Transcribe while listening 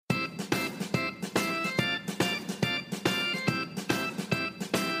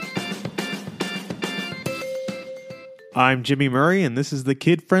I'm Jimmy Murray, and this is the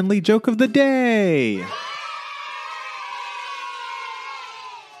kid-friendly joke of the day.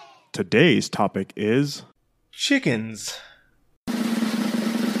 Today's topic is chickens.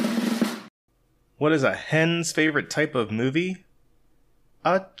 What is a hen's favorite type of movie?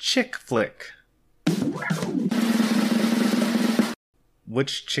 A chick flick.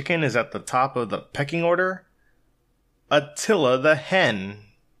 Which chicken is at the top of the pecking order? Attila the hen.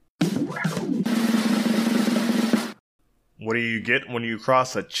 What do you get when you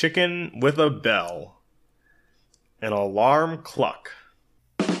cross a chicken with a bell? An alarm cluck.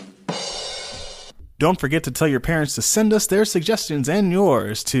 Don't forget to tell your parents to send us their suggestions and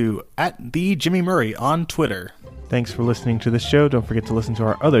yours to @TheJimmyMurray on Twitter. Thanks for listening to this show. Don't forget to listen to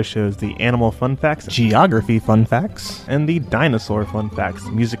our other shows, the Animal Fun Facts, Geography Fun Facts, and the Dinosaur Fun Facts.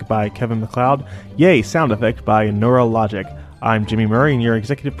 Music by Kevin MacLeod. Yay, sound effect by Neurologic. I'm Jimmy Murray, and your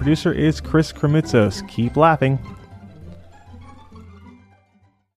executive producer is Chris Kremitzos. Keep laughing.